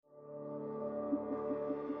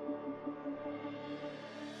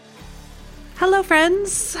Hello,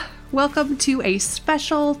 friends. Welcome to a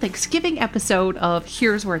special Thanksgiving episode of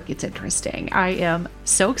Here's Where It Gets Interesting. I am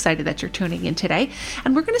so excited that you're tuning in today,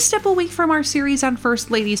 and we're going to step away from our series on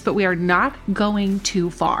First Ladies, but we are not going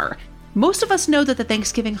too far. Most of us know that the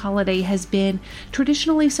Thanksgiving holiday has been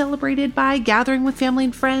traditionally celebrated by gathering with family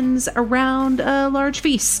and friends around a large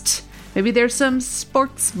feast. Maybe there's some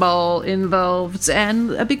sports ball involved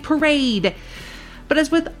and a big parade. But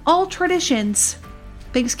as with all traditions,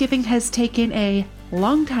 Thanksgiving has taken a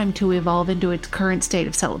long time to evolve into its current state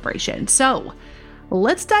of celebration. So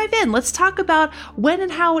let's dive in. Let's talk about when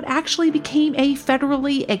and how it actually became a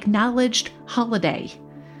federally acknowledged holiday.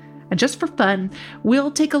 And just for fun,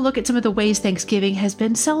 we'll take a look at some of the ways Thanksgiving has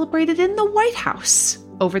been celebrated in the White House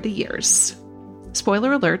over the years.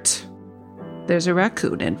 Spoiler alert, there's a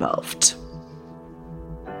raccoon involved.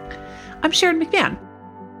 I'm Sharon McMahon,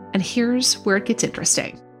 and here's where it gets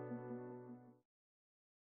interesting.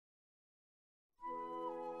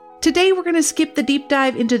 Today, we're going to skip the deep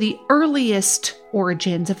dive into the earliest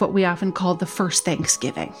origins of what we often call the first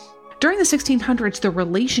Thanksgiving. During the 1600s, the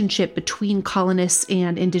relationship between colonists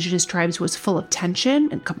and indigenous tribes was full of tension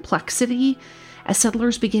and complexity as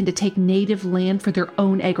settlers began to take native land for their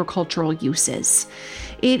own agricultural uses.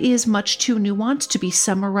 It is much too nuanced to be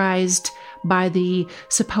summarized by the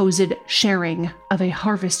supposed sharing of a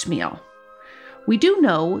harvest meal. We do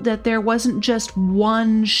know that there wasn't just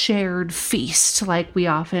one shared feast like we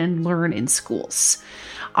often learn in schools.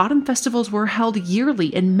 Autumn festivals were held yearly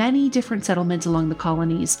in many different settlements along the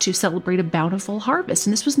colonies to celebrate a bountiful harvest,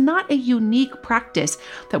 and this was not a unique practice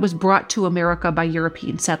that was brought to America by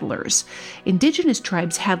European settlers. Indigenous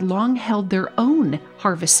tribes had long held their own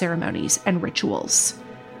harvest ceremonies and rituals.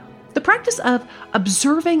 The practice of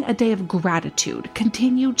observing a day of gratitude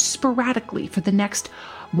continued sporadically for the next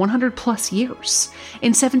 100 plus years.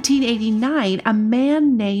 In 1789, a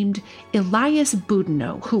man named Elias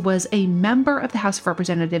Boudinot, who was a member of the House of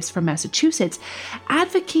Representatives from Massachusetts,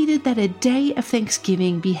 advocated that a day of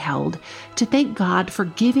Thanksgiving be held to thank God for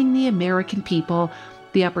giving the American people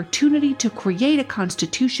the opportunity to create a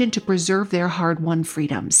constitution to preserve their hard-won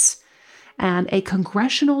freedoms. And a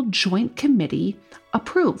congressional joint committee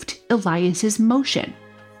approved Elias's motion.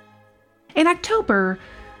 In October,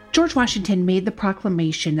 George Washington made the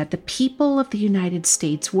proclamation that the people of the United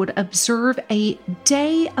States would observe a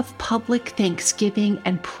day of public thanksgiving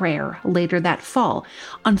and prayer later that fall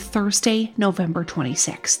on Thursday, November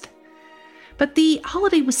 26th. But the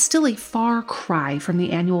holiday was still a far cry from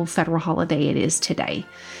the annual federal holiday it is today.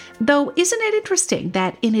 Though, isn't it interesting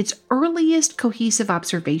that in its earliest cohesive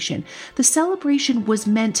observation, the celebration was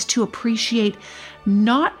meant to appreciate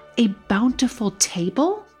not a bountiful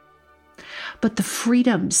table, but the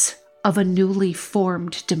freedoms of a newly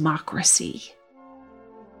formed democracy.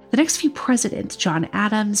 The next few presidents, John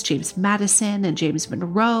Adams, James Madison, and James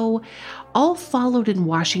Monroe, all followed in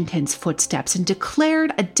Washington's footsteps and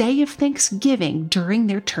declared a day of Thanksgiving during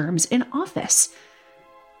their terms in office.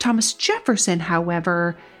 Thomas Jefferson,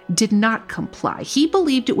 however, did not comply. He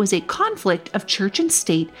believed it was a conflict of church and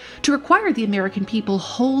state to require the American people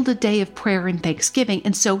hold a day of prayer and thanksgiving,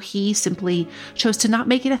 and so he simply chose to not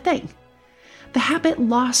make it a thing. The habit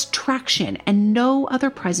lost traction, and no other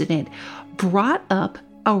president brought up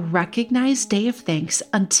a recognized day of thanks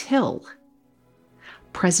until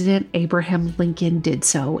President Abraham Lincoln did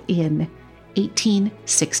so in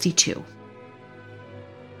 1862.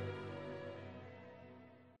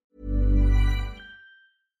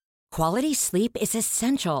 Quality sleep is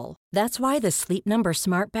essential. That's why the Sleep Number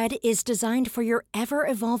Smart Bed is designed for your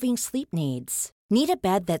ever-evolving sleep needs. Need a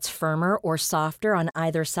bed that's firmer or softer on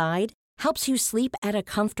either side? Helps you sleep at a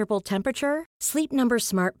comfortable temperature? Sleep Number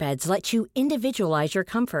Smart Beds let you individualize your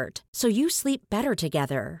comfort, so you sleep better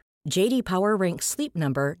together. J.D. Power ranks Sleep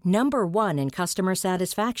Number number 1 in customer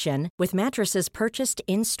satisfaction with mattresses purchased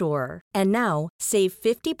in-store. And now, save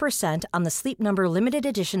 50% on the Sleep Number Limited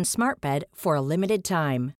Edition Smart Bed for a limited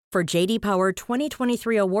time. For J.D. Power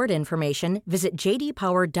 2023 award information, visit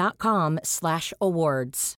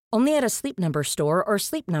jdpower.com/awards. Only at a Sleep Number store or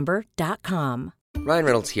sleepnumber.com. Ryan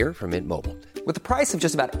Reynolds here from Mint Mobile. With the price of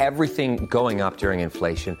just about everything going up during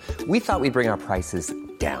inflation, we thought we'd bring our prices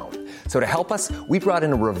down. So to help us, we brought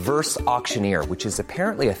in a reverse auctioneer, which is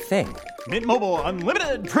apparently a thing. Mint Mobile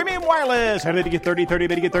Unlimited Premium Wireless. How to get 30, 30,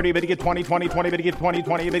 bit to get 30, bit to get 20, 20, 20, bit to get 20,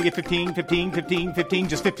 20, bit to get 15, 15, 15, 15,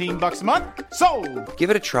 just $15 a month? Sold!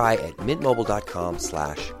 Give it a try at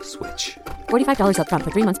mintmobile.com/switch. $45 up front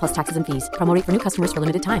for 3 months plus taxes and fees. Promo rate for new customers for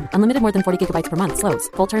limited time. Unlimited more than 40 gigabytes per month slows.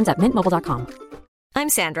 Full terms at mintmobile.com. I'm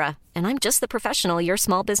Sandra, and I'm just the professional your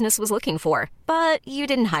small business was looking for. But you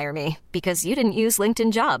didn't hire me because you didn't use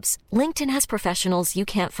LinkedIn Jobs. LinkedIn has professionals you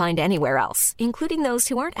can't find anywhere else, including those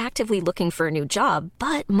who aren't actively looking for a new job,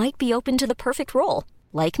 but might be open to the perfect role,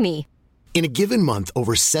 like me. In a given month,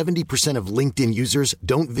 over 70% of LinkedIn users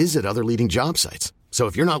don't visit other leading job sites. So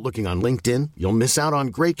if you're not looking on LinkedIn, you'll miss out on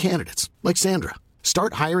great candidates like Sandra.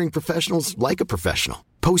 Start hiring professionals like a professional.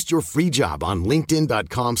 Post your free job on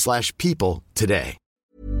linkedin.com/people today.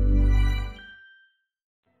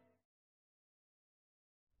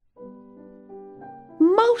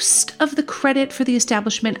 Most of the credit for the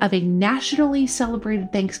establishment of a nationally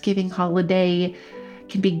celebrated Thanksgiving holiday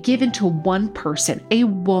can be given to one person, a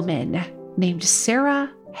woman named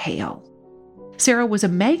Sarah Hale. Sarah was a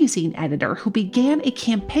magazine editor who began a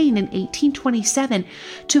campaign in 1827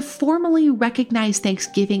 to formally recognize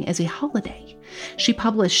Thanksgiving as a holiday. She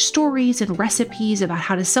published stories and recipes about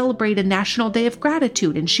how to celebrate a national day of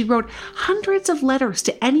gratitude, and she wrote hundreds of letters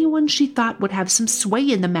to anyone she thought would have some sway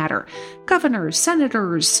in the matter: governors,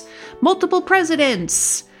 senators, multiple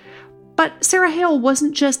presidents. But Sarah Hale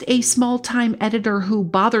wasn't just a small-time editor who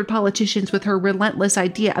bothered politicians with her relentless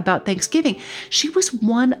idea about Thanksgiving. She was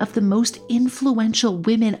one of the most influential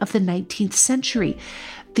women of the 19th century,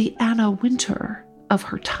 the Anna Wintour of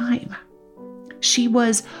her time. She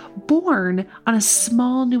was born on a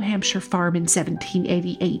small New Hampshire farm in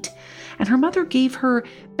 1788, and her mother gave her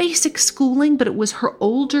basic schooling, but it was her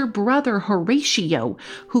older brother, Horatio,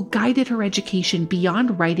 who guided her education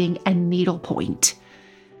beyond writing and needlepoint.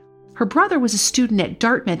 Her brother was a student at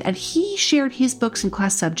Dartmouth, and he shared his books and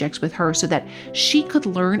class subjects with her so that she could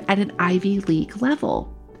learn at an Ivy League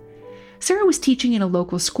level. Sarah was teaching in a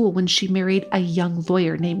local school when she married a young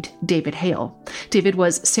lawyer named David Hale. David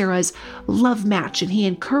was Sarah's love match, and he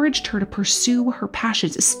encouraged her to pursue her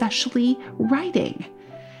passions, especially writing.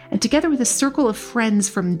 And together with a circle of friends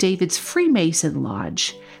from David's Freemason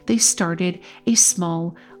Lodge, they started a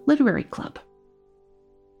small literary club.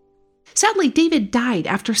 Sadly, David died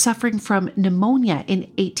after suffering from pneumonia in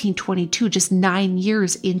 1822, just 9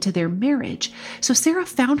 years into their marriage. So Sarah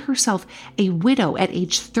found herself a widow at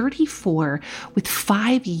age 34 with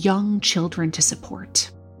 5 young children to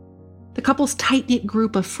support. The couple's tight-knit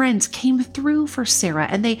group of friends came through for Sarah,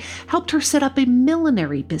 and they helped her set up a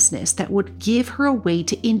millinery business that would give her a way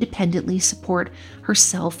to independently support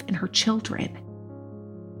herself and her children.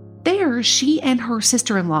 There, she and her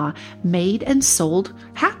sister-in-law made and sold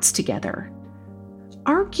hats together.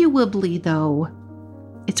 Arguably, though,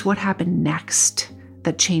 it's what happened next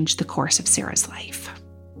that changed the course of Sarah's life.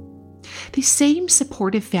 These same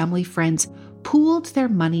supportive family friends pooled their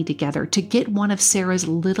money together to get one of Sarah's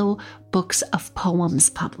little books of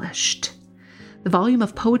poems published. The volume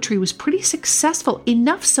of poetry was pretty successful,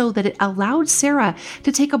 enough so that it allowed Sarah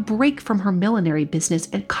to take a break from her millinery business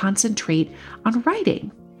and concentrate on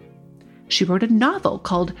writing. She wrote a novel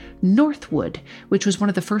called Northwood, which was one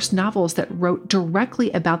of the first novels that wrote directly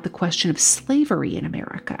about the question of slavery in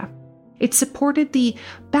America. It supported the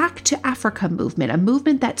Back to Africa movement, a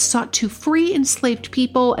movement that sought to free enslaved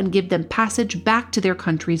people and give them passage back to their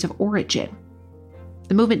countries of origin.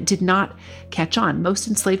 The movement did not catch on. Most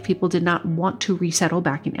enslaved people did not want to resettle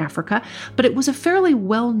back in Africa, but it was a fairly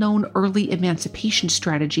well-known early emancipation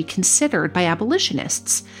strategy considered by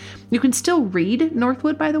abolitionists. You can still read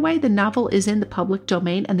Northwood, by the way. The novel is in the public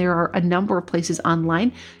domain, and there are a number of places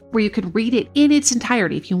online where you can read it in its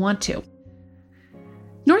entirety if you want to.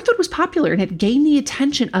 Northwood was popular and had gained the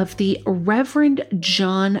attention of the Reverend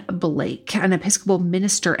John Blake, an Episcopal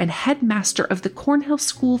minister and headmaster of the Cornhill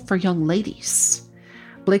School for Young Ladies.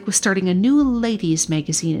 Blake was starting a new ladies'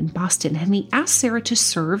 magazine in Boston, and he asked Sarah to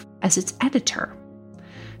serve as its editor.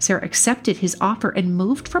 Sarah accepted his offer and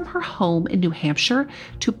moved from her home in New Hampshire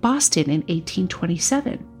to Boston in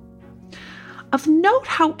 1827. Of note,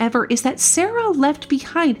 however, is that Sarah left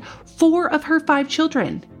behind 4 of her 5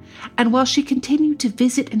 children, and while she continued to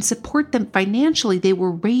visit and support them financially, they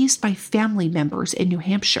were raised by family members in New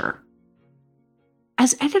Hampshire.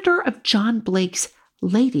 As editor of John Blake's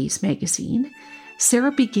ladies' magazine,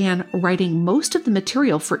 Sarah began writing most of the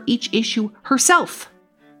material for each issue herself.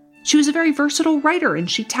 She was a very versatile writer, and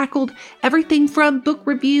she tackled everything from book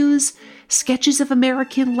reviews, sketches of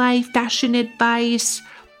American life, fashion advice,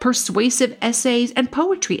 persuasive essays, and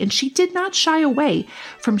poetry, and she did not shy away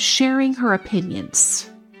from sharing her opinions.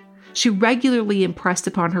 She regularly impressed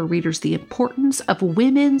upon her readers the importance of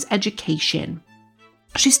women's education.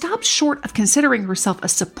 She stopped short of considering herself a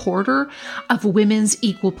supporter of women's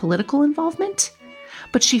equal political involvement,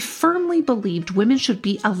 but she firmly believed women should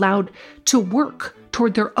be allowed to work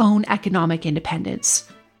toward their own economic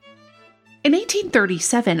independence. In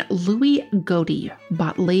 1837, Louis Godey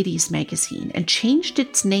bought Ladies magazine and changed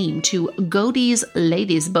its name to Godey's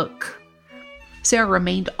Ladies Book. Sarah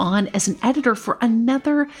remained on as an editor for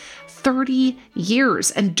another 30 years,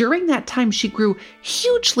 and during that time she grew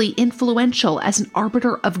hugely influential as an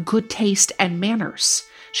arbiter of good taste and manners.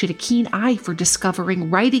 She had a keen eye for discovering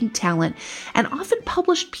writing talent and often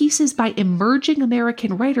published pieces by emerging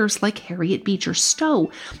American writers like Harriet Beecher Stowe,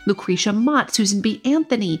 Lucretia Mott, Susan B.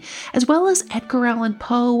 Anthony, as well as Edgar Allan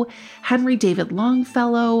Poe, Henry David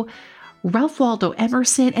Longfellow, Ralph Waldo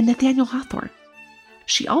Emerson, and Nathaniel Hawthorne.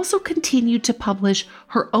 She also continued to publish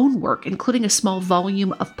her own work, including a small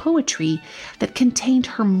volume of poetry that contained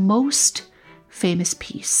her most famous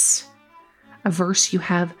piece, a verse you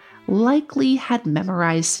have likely had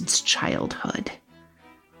memorized since childhood.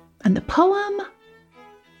 And the poem,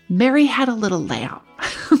 Mary Had a Little Lamb.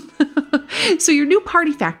 So your new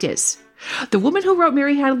party fact is, the woman who wrote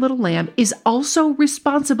Mary Had a Little Lamb is also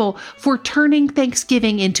responsible for turning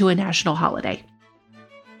Thanksgiving into a national holiday.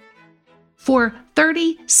 For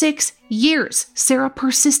 36 years, Sarah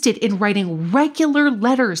persisted in writing regular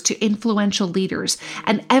letters to influential leaders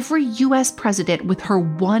and every U.S. president with her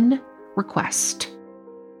one request: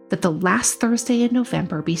 that the last Thursday in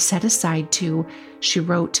November be set aside to, she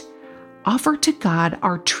wrote, offer to God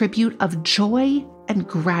our tribute of joy and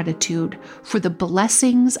gratitude for the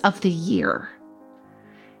blessings of the year.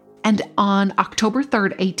 And on October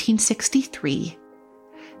 3rd, 1863,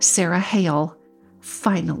 Sarah Hale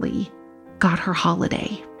finally got her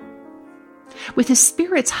holiday. With his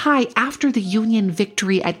spirits high after the Union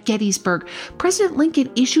victory at Gettysburg, President Lincoln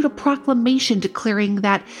issued a proclamation declaring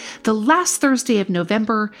that the last Thursday of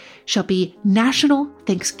November shall be National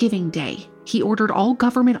Thanksgiving Day. He ordered all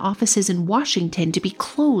government offices in Washington to be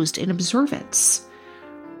closed in observance.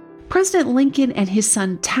 President Lincoln and his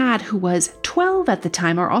son Tad, who was 12 at the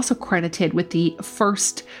time, are also credited with the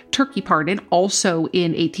first turkey pardon, also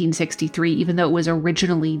in 1863, even though it was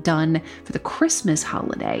originally done for the Christmas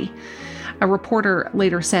holiday. A reporter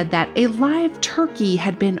later said that a live turkey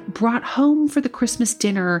had been brought home for the Christmas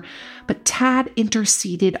dinner, but Tad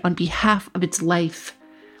interceded on behalf of its life,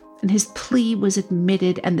 and his plea was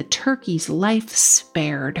admitted and the turkey's life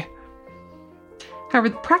spared. However,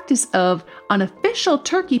 the practice of unofficial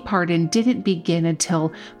turkey pardon didn't begin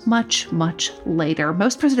until much, much later.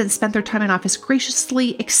 Most presidents spent their time in office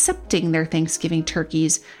graciously accepting their Thanksgiving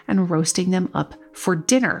turkeys and roasting them up for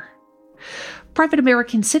dinner. Private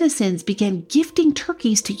American citizens began gifting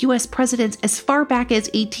turkeys to U.S. presidents as far back as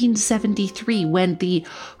 1873, when the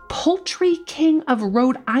poultry king of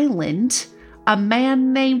Rhode Island, a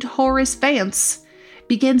man named Horace Vance,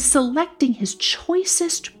 began selecting his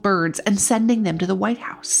choicest birds and sending them to the White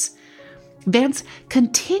House. Vance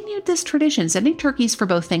continued this tradition, sending turkeys for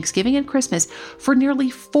both Thanksgiving and Christmas for nearly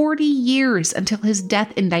 40 years until his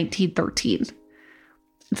death in 1913.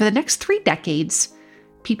 For the next 3 decades,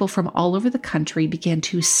 people from all over the country began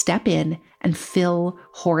to step in and fill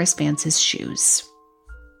Horace Vance's shoes.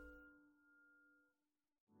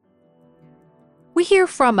 We hear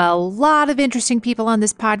from a lot of interesting people on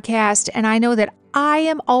this podcast, and I know that I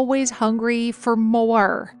am always hungry for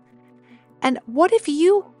more. And what if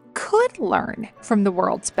you could learn from the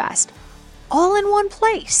world's best, all in one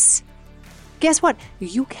place? Guess what?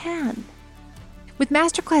 You can. With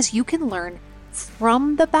Masterclass, you can learn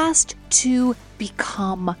from the best to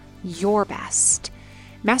become your best.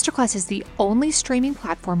 Masterclass is the only streaming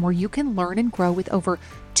platform where you can learn and grow with over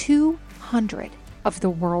 200 of the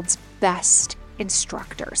world's best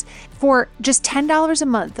instructors. For just $10 a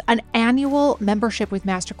month, an annual membership with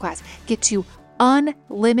Masterclass gets you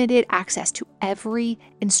unlimited access to every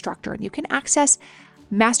instructor. And you can access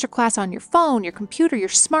Masterclass on your phone, your computer, your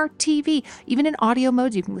smart TV, even in audio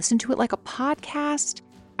modes. You can listen to it like a podcast.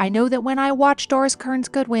 I know that when I watch Doris Kearns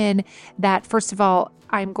Goodwin, that first of all,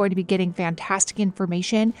 I'm going to be getting fantastic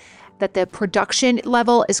information, that the production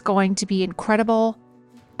level is going to be incredible,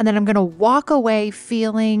 and then I'm going to walk away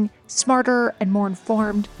feeling smarter and more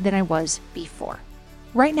informed than I was before.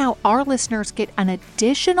 Right now, our listeners get an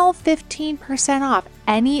additional 15% off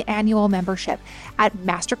any annual membership at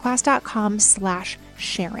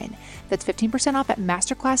masterclass.com/Sharon. That's 15% off at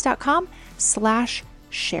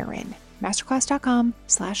masterclass.com/Sharon.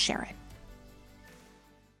 masterclass.com/Sharon.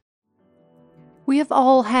 We have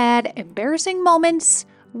all had embarrassing moments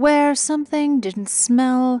where something didn't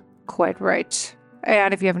smell quite right.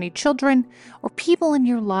 And if you have any children or people in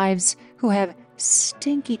your lives who have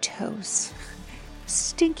stinky toes,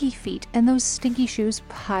 stinky feet, and those stinky shoes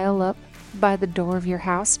pile up by the door of your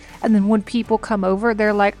house, and then when people come over,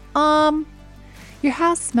 they're like, your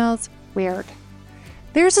house smells weird.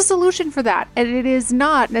 There's a solution for that, and it is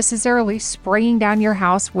not necessarily spraying down your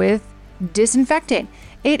house with disinfectant.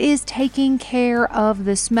 It is taking care of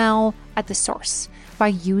the smell at the source by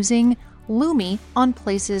using Lume on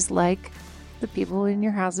places like the people in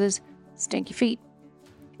your house's stinky feet.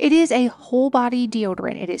 It is a whole body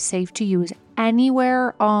deodorant. It is safe to use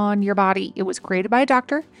anywhere on your body. It was created by a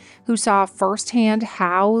doctor who saw firsthand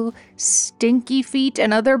how stinky feet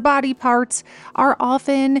and other body parts are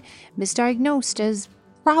often misdiagnosed as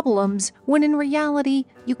problems, when in reality,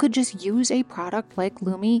 you could just use a product like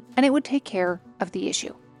Lume and it would take care of the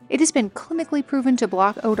issue. It has been clinically proven to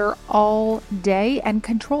block odor all day and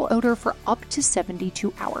control odor for up to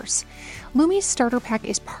 72 hours. Lume's starter pack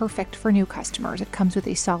is perfect for new customers. It comes with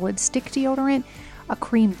a solid stick deodorant, a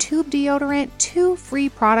cream tube deodorant, 2 free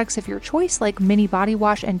products of your choice like mini body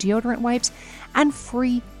wash and deodorant wipes, and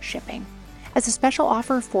free shipping. As a special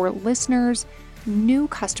offer for listeners, new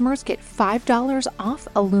customers get $5 off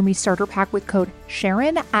a Lume starter pack with code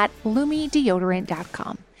Sharon at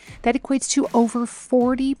LumeDeodorant.com. That equates to over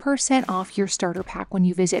 40% off your starter pack when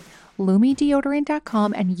you visit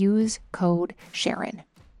LumeDeodorant.com and use code Sharon.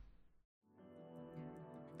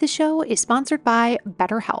 The show is sponsored by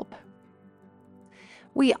BetterHelp.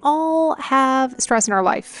 We all have stress in our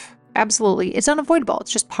life. Absolutely. It's unavoidable.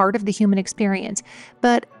 It's just part of the human experience.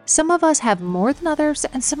 But some of us have more than others,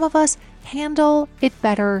 and some of us handle it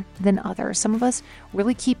better than others. Some of us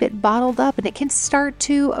really keep it bottled up, and it can start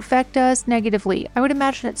to affect us negatively. I would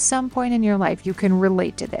imagine at some point in your life you can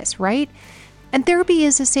relate to this, right? And therapy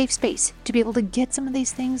is a safe space to be able to get some of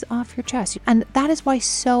these things off your chest. And that is why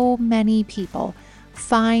so many people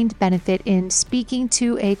find benefit in speaking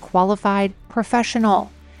to a qualified professional.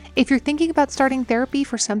 If you're thinking about starting therapy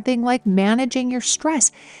for something like managing your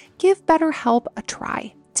stress, give BetterHelp a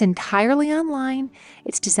try. It's entirely online.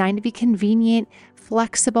 It's designed to be convenient,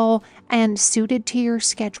 flexible, and suited to your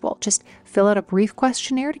schedule. Just fill out a brief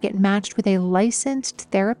questionnaire to get matched with a licensed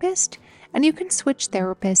therapist, and you can switch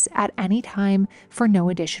therapists at any time for no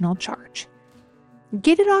additional charge.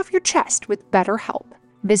 Get it off your chest with BetterHelp.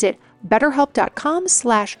 Visit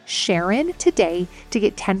BetterHelp.com/Sharon today to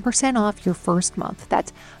get 10% off your first month.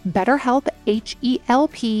 That's BetterHelp,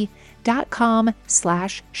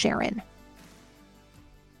 HELP.com/Sharon.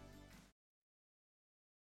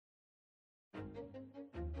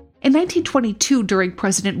 In 1922, during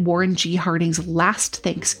President Warren G. Harding's last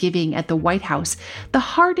Thanksgiving at the White House, the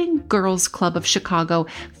Harding Girls Club of Chicago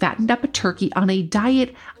fattened up a turkey on a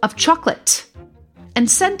diet of chocolate and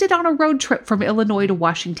sent it on a road trip from Illinois to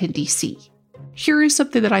Washington, D.C. Here is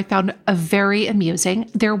something that I found very amusing.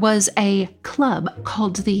 There was a club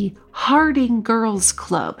called the Harding Girls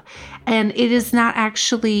Club, and it is not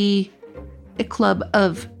actually a club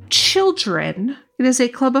of children. It is a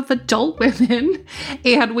club of adult women,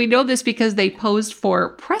 and we know this because they posed for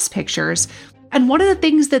press pictures. And one of the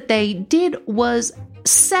things that they did was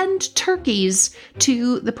send turkeys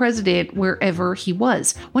to the president wherever he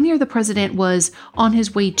was. One year, the president was on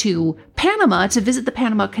his way to Panama to visit the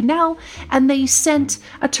Panama Canal, and they sent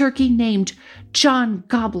a turkey named John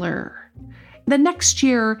Gobbler. The next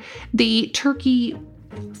year, the turkey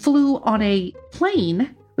flew on a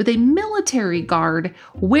plane with a military guard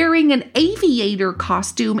wearing an aviator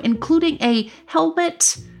costume, including a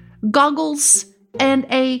helmet, goggles, and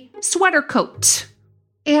a sweater coat.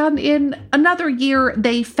 And in another year,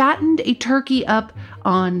 they fattened a turkey up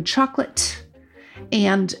on chocolate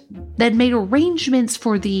and then made arrangements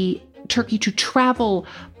for the turkey to travel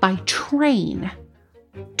by train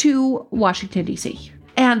to Washington, D.C.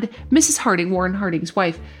 And Mrs. Harding, Warren Harding's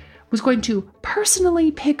wife, was going to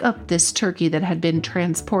personally pick up this turkey that had been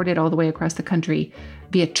transported all the way across the country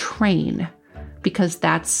via train, because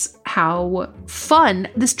that's how fun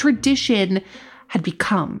this tradition had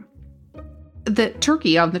become. The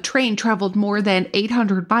turkey on the train traveled more than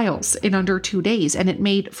 800 miles in under 2 days, and it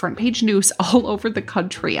made front page news all over the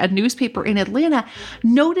country. A newspaper in Atlanta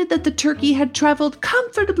noted that the turkey had traveled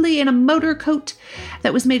comfortably in a motor coat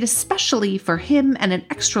that was made especially for him, and an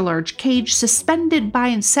extra large cage suspended by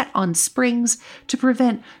and set on springs to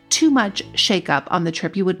prevent too much shakeup on the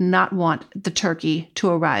trip. You would not want the turkey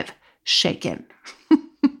to arrive shaken.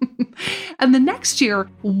 And the next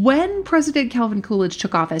year, when President Calvin Coolidge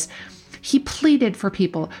took office, he pleaded for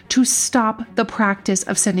people to stop the practice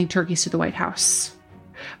of sending turkeys to the White House.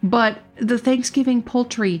 But the Thanksgiving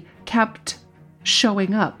poultry kept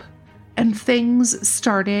showing up, and things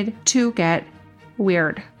started to get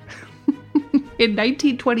weird. In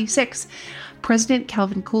 1926, President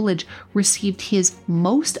Calvin Coolidge received his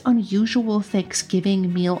most unusual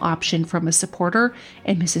Thanksgiving meal option from a supporter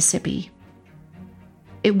in Mississippi.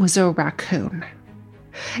 It was a raccoon.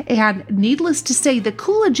 And needless to say, the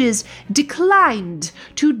Coolidges declined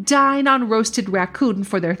to dine on roasted raccoon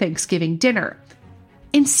for their Thanksgiving dinner.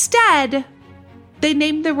 Instead, they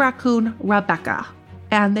named the raccoon Rebecca,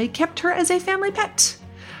 and they kept her as a family pet.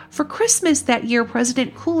 For Christmas that year,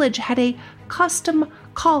 President Coolidge had a custom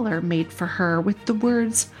collar made for her with the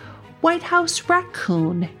words White House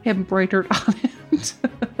Raccoon embroidered on it.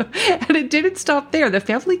 And it didn't stop there. The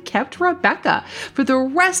family kept Rebecca for the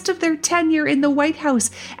rest of their tenure in the White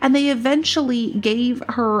House, and they eventually gave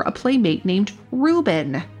her a playmate named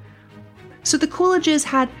Reuben. So the Coolidges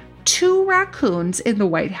had 2 raccoons in the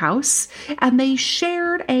White House, and they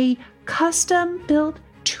shared a custom-built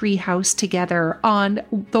treehouse together on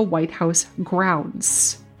the White House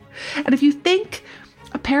grounds. And if you think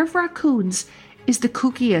a pair of raccoons is the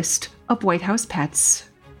kookiest of White House pets,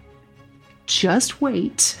 just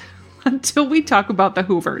wait until we talk about the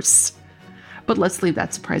Hoovers. But let's leave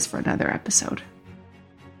that surprise for another episode.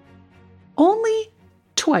 Only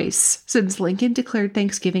twice since Lincoln declared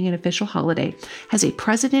Thanksgiving an official holiday has a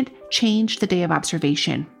president changed the day of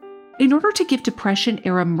observation. In order to give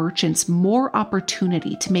Depression-era merchants more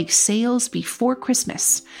opportunity to make sales before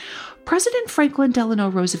Christmas, President Franklin Delano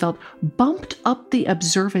Roosevelt bumped up the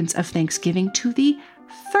observance of Thanksgiving to the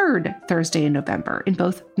 3rd Thursday in November in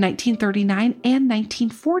both 1939 and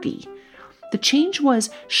 1940. The change was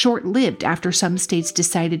short-lived after some states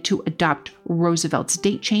decided to adopt Roosevelt's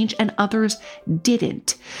date change and others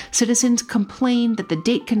didn't. Citizens complained that the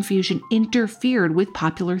date confusion interfered with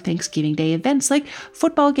popular Thanksgiving Day events like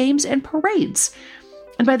football games and parades.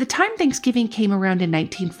 And by the time Thanksgiving came around in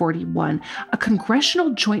 1941, a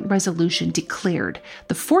congressional joint resolution declared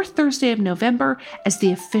the 4th Thursday of November as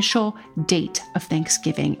the official date of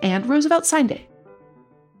Thanksgiving, and Roosevelt signed it.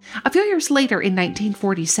 A few years later, in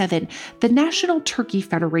 1947, the National Turkey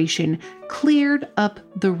Federation cleared up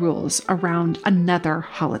the rules around another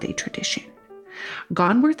holiday tradition.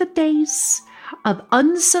 Gone were the days of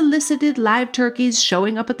unsolicited live turkeys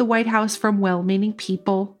showing up at the White House from well-meaning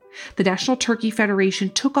people. The National Turkey Federation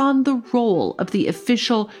took on the role of the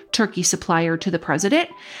official turkey supplier to the president,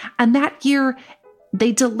 and that year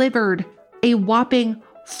they delivered a whopping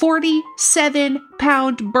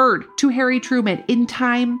 47-pound bird to Harry Truman in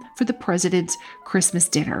time for the president's Christmas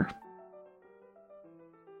dinner.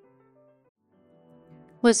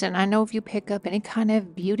 Listen, I know if you pick up any kind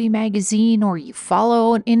of beauty magazine or you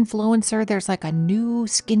follow an influencer, there's like a new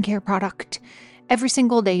skincare product every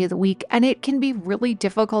single day of the week, and it can be really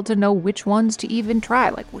difficult to know which ones to even try,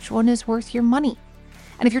 like which one is worth your money.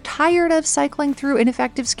 And if you're tired of cycling through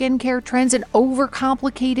ineffective skincare trends and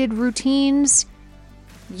overcomplicated routines,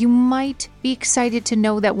 you might be excited to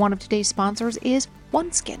know that one of today's sponsors is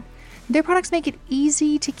OneSkin. Their products make it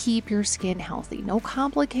easy to keep your skin healthy. No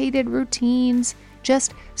complicated routines,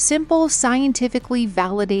 just simple, scientifically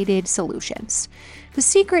validated solutions. The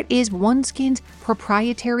secret is OneSkin's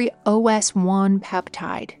proprietary OS1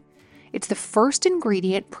 peptide. It's the first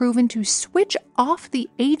ingredient proven to switch off the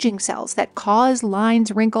aging cells that cause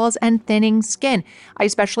lines, wrinkles, and thinning skin. I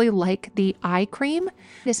especially like the eye cream.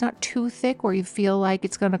 It's not too thick where you feel like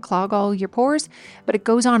it's going to clog all your pores, but it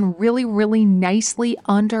goes on really, really nicely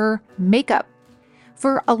under makeup.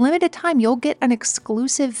 For a limited time, you'll get an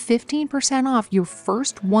exclusive 15% off your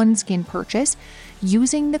first OneSkin purchase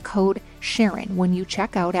using the code Sharon when you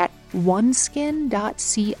check out at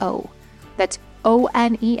oneskin.co. That's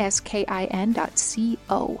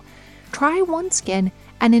oneskin.co. Try OneSkin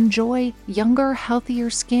and enjoy younger, healthier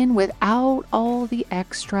skin without all the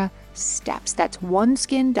extra steps. That's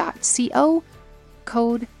oneskin.co,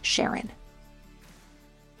 code Sharon.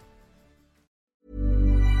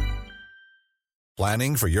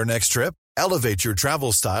 Planning for your next trip? Elevate your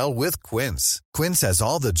travel style with Quince. Quince has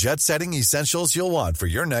all the jet-setting essentials you'll want for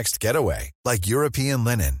your next getaway, like European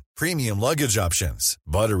linen, premium luggage options,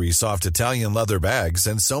 buttery soft Italian leather bags,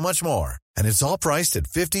 and so much more. And it's all priced at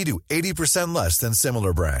 50 to 80% less than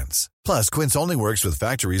similar brands. Plus, Quince only works with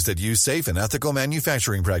factories that use safe and ethical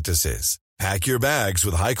manufacturing practices. Pack your bags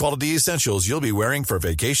with high-quality essentials you'll be wearing for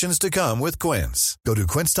vacations to come with Quince. Go to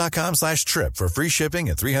quince.com/trip for free shipping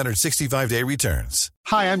and 365-day returns.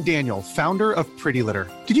 Hi, I'm Daniel, founder of Pretty Litter.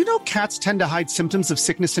 Did you know cats tend to hide symptoms of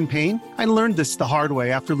sickness and pain? I learned this the hard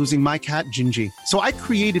way after losing my cat, Gingy. So I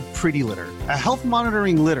created Pretty Litter, a health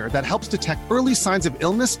monitoring litter that helps detect early signs of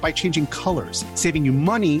illness by changing colors, saving you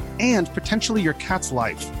money and potentially your cat's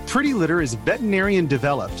life. Pretty Litter is veterinarian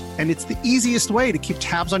developed, and it's the easiest way to keep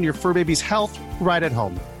tabs on your fur baby's health right at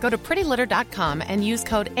home. Go to prettylitter.com and use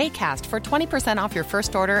code ACAST for 20% off your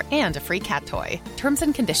first order and a free cat toy. Terms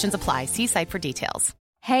and conditions apply. See site for details.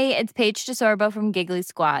 Hey, it's Paige DeSorbo from Giggly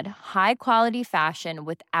Squad. High quality fashion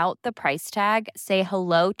without the price tag. Say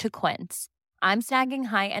hello to Quince. I'm snagging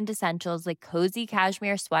high-end essentials like cozy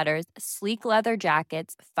cashmere sweaters, sleek leather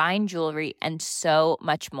jackets, fine jewelry, and so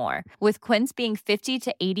much more. With Quince being 50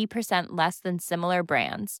 to 80% less than similar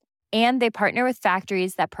brands. And they partner with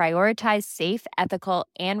factories that prioritize safe, ethical,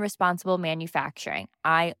 and responsible manufacturing.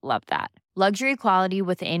 I love that. Luxury quality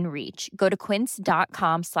within reach. Go to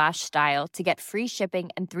quince.com/style to get free shipping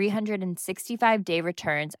and 365-day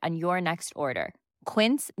returns on your next order.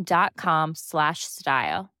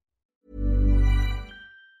 Quince.com/style.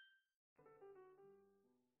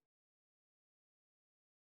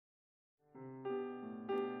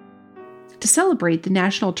 To celebrate the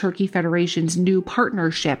National Turkey Federation's new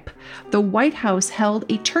partnership, the White House held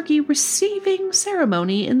a turkey receiving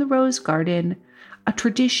ceremony in the Rose Garden, a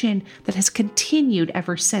tradition that has continued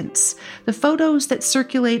ever since. The photos that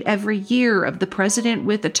circulate every year of the president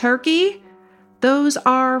with a turkey, those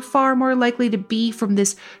are far more likely to be from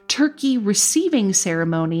this turkey receiving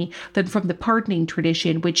ceremony than from the pardoning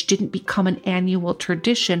tradition, which didn't become an annual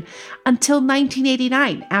tradition until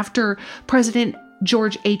 1989, after President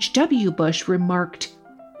George H.W. Bush remarked,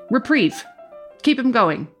 "Reprieve, keep him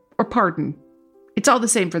going, or pardon. It's all the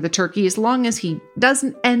same for the turkey as long as he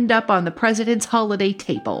doesn't end up on the president's holiday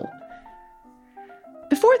table."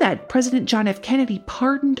 Before that, President John F. Kennedy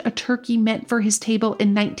pardoned a turkey meant for his table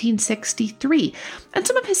in 1963, and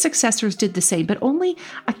some of his successors did the same, but only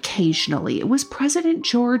occasionally. It was President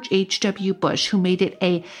George H.W. Bush who made it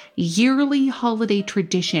a yearly holiday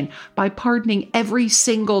tradition by pardoning every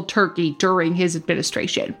single turkey during his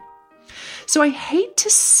administration. So I hate to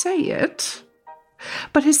say it,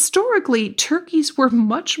 but historically, turkeys were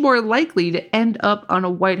much more likely to end up on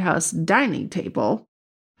a White House dining table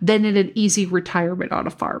than in an easy retirement on a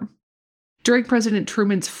farm. During President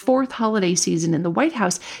Truman's fourth holiday season in the White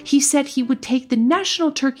House, he said he would take the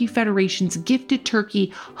National Turkey Federation's gifted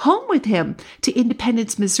turkey home with him to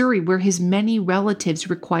Independence, Missouri, where his many relatives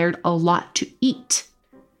required a lot to eat.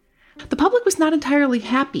 The public was not entirely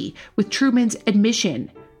happy with Truman's admission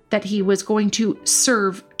that he was going to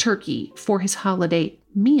serve turkey for his holiday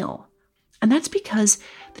meal. And that's because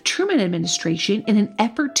the Truman administration, in an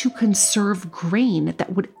effort to conserve grain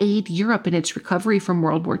that would aid Europe in its recovery from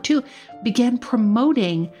World War II, began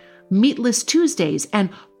promoting Meatless Tuesdays and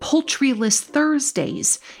Poultryless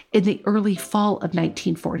Thursdays in the early fall of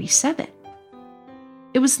 1947.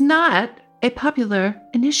 It was not a popular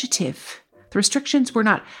initiative. The restrictions were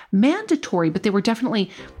not mandatory, but they were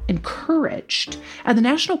definitely encouraged. And the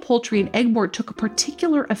National Poultry and Egg Board took a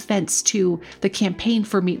particular offense to the campaign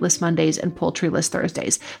for Meatless Mondays and Poultryless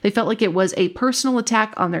Thursdays. They felt like it was a personal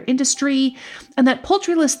attack on their industry, and that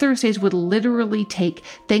Poultryless Thursdays would literally take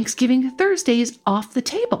Thanksgiving Thursdays off the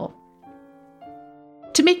table.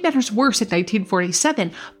 To make matters worse, in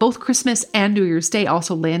 1947, both Christmas and New Year's Day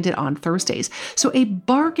also landed on Thursdays. So a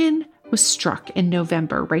bargain was struck in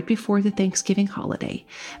November, right before the Thanksgiving holiday.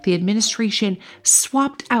 The administration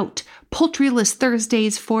swapped out Poultryless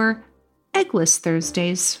Thursdays for Eggless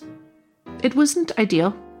Thursdays. It wasn't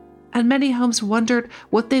ideal, and many homes wondered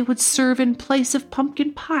what they would serve in place of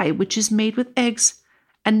pumpkin pie, which is made with eggs,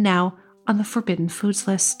 and now on the forbidden foods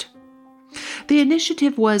list. The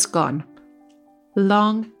initiative was gone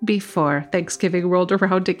long before Thanksgiving rolled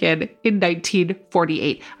around again in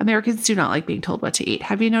 1948. Americans do not like being told what to eat.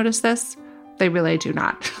 Have you noticed this? They really do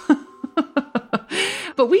not.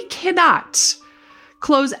 But we cannot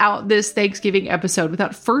close out this Thanksgiving episode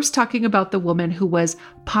without first talking about the woman who was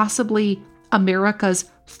possibly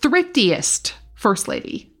America's thriftiest First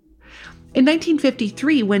Lady. In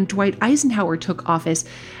 1953, when Dwight Eisenhower took office,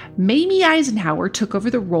 Mamie Eisenhower took over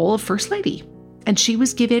the role of First Lady, and she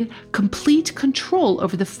was given complete control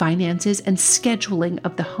over the finances and scheduling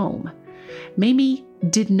of the home. Mamie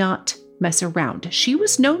did not mess around. She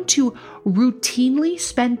was known to routinely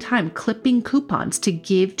spend time clipping coupons to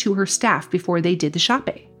give to her staff before they did the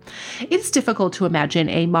shopping. It's difficult to imagine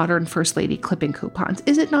a modern First Lady clipping coupons,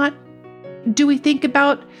 is it not? Do we think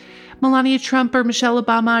about Melania Trump or Michelle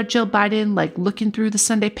Obama, Jill Biden, like looking through the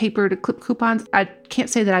Sunday paper to clip coupons? I can't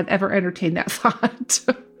say that I've ever entertained that thought.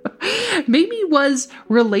 Mamie was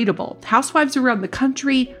relatable. Housewives around the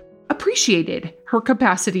country appreciated her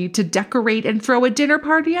capacity to decorate and throw a dinner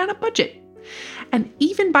party on a budget. And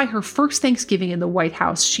even by her first Thanksgiving in the White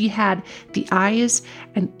House, she had the eyes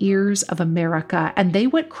and ears of America, and they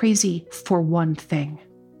went crazy for one thing: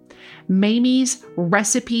 Mamie's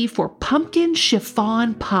recipe for pumpkin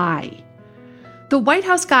chiffon pie. The White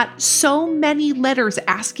House got so many letters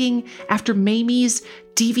asking after Mamie's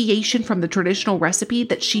deviation from the traditional recipe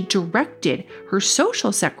that she directed her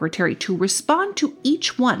social secretary to respond to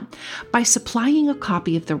each one by supplying a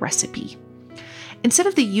copy of the recipe. Instead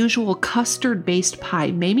of the usual custard-based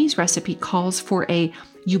pie, Mamie's recipe calls for a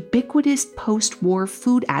ubiquitous post-war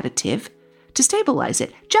food additive to stabilize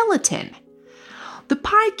it, gelatin. The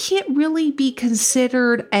pie can't really be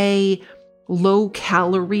considered a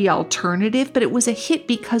low-calorie alternative, but it was a hit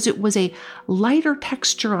because it was a lighter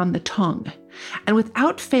texture on the tongue. And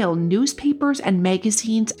without fail, newspapers and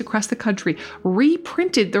magazines across the country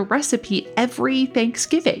reprinted the recipe every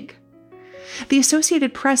Thanksgiving. The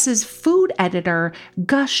Associated Press's food editor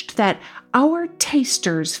gushed that our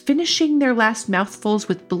tasters, finishing their last mouthfuls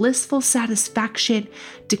with blissful satisfaction,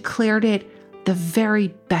 declared it the very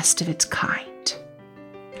best of its kind.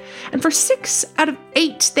 And for 6 out of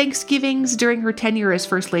 8 Thanksgivings during her tenure as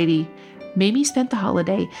First Lady, Mamie spent the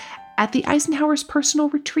holiday at the Eisenhower's personal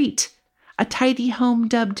retreat, a tidy home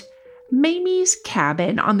dubbed Mamie's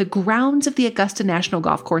Cabin on the grounds of the Augusta National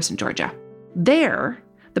Golf Course in Georgia. There,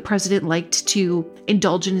 the president liked to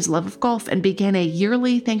indulge in his love of golf and began a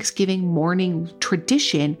yearly Thanksgiving morning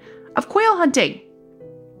tradition of quail hunting.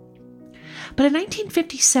 But in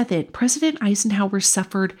 1957, President Eisenhower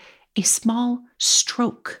suffered a small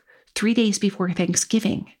stroke 3 days before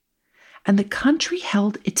Thanksgiving, and the country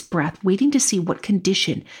held its breath, waiting to see what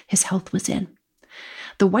condition his health was in.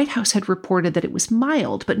 The White House had reported that it was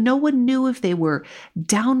mild, but no one knew if they were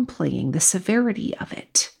downplaying the severity of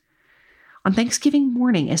it. On Thanksgiving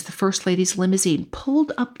morning, as the First Lady's limousine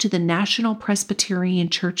pulled up to the National Presbyterian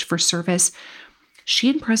Church for service, she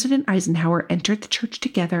and President Eisenhower entered the church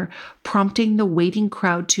together, prompting the waiting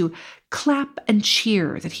crowd to clap and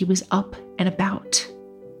cheer that he was up and about.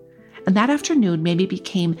 And that afternoon, Mamie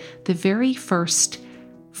became the very first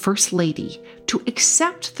First Lady to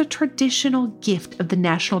accept the traditional gift of the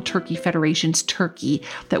National Turkey Federation's turkey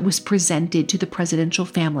that was presented to the presidential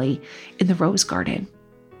family in the Rose Garden.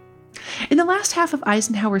 In the last half of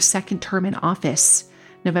Eisenhower's second term in office,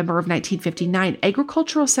 November of 1959,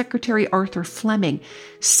 Agricultural Secretary Arthur Fleming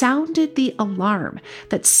sounded the alarm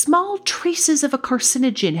that small traces of a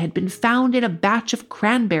carcinogen had been found in a batch of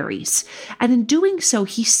cranberries, and in doing so,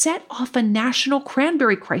 he set off a national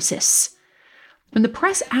cranberry crisis. When the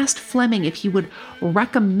press asked Fleming if he would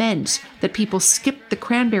recommend that people skip the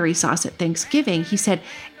cranberry sauce at Thanksgiving, he said,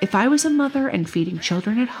 "If I was a mother and feeding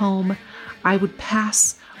children at home, I would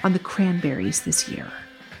pass on the cranberries this year."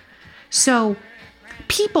 So,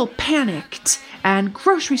 people panicked, and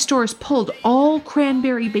grocery stores pulled all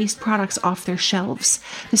cranberry-based products off their shelves.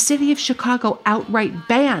 The city of Chicago outright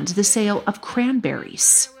banned the sale of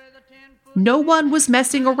cranberries. No one was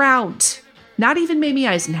messing around, not even Mamie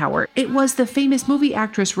Eisenhower. It was the famous movie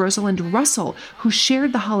actress Rosalind Russell who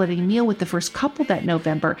shared the holiday meal with the first couple that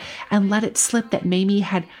November and let it slip that Mamie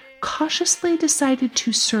had cautiously decided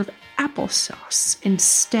to serve applesauce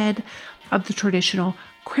instead of the traditional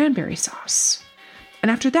cranberry sauce. And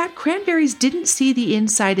after that, cranberries didn't see the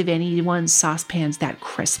inside of anyone's saucepans that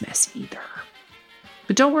Christmas either.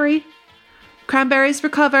 But don't worry, cranberries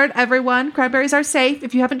recovered, everyone. Cranberries are safe.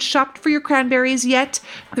 If you haven't shopped for your cranberries yet,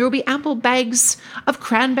 there will be ample bags of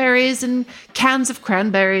cranberries and cans of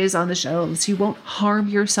cranberries on the shelves. You won't harm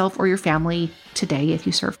yourself or your family today if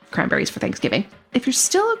you serve cranberries for Thanksgiving. If you're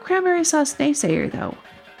still a cranberry sauce naysayer, though,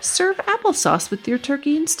 serve applesauce with your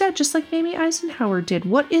turkey instead, just like Mamie Eisenhower did.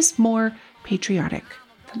 What is more patriotic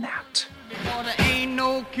than that? Ain't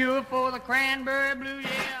no cure for the cranberry blues,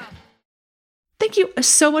 yeah. Thank you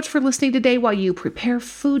so much for listening today while you prepare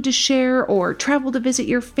food to share or travel to visit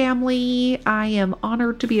your family. I am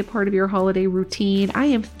honored to be a part of your holiday routine. I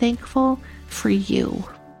am thankful for you.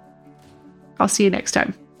 I'll see you next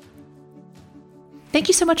time. Thank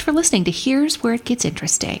you so much for listening to Here's Where It Gets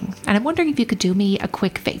Interesting. And I'm wondering if you could do me a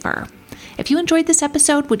quick favor. If you enjoyed this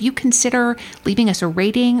episode, would you consider leaving us a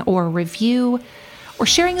rating or a review or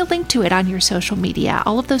sharing a link to it on your social media?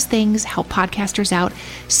 All of those things help podcasters out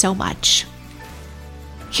so much.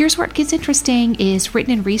 Here's Where It Gets Interesting is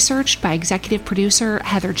written and researched by executive producer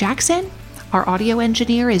Heather Jackson. Our audio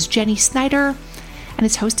engineer is Jenny Snyder, and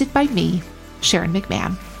it's hosted by me, Sharon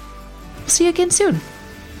McMahon. We'll see you again soon.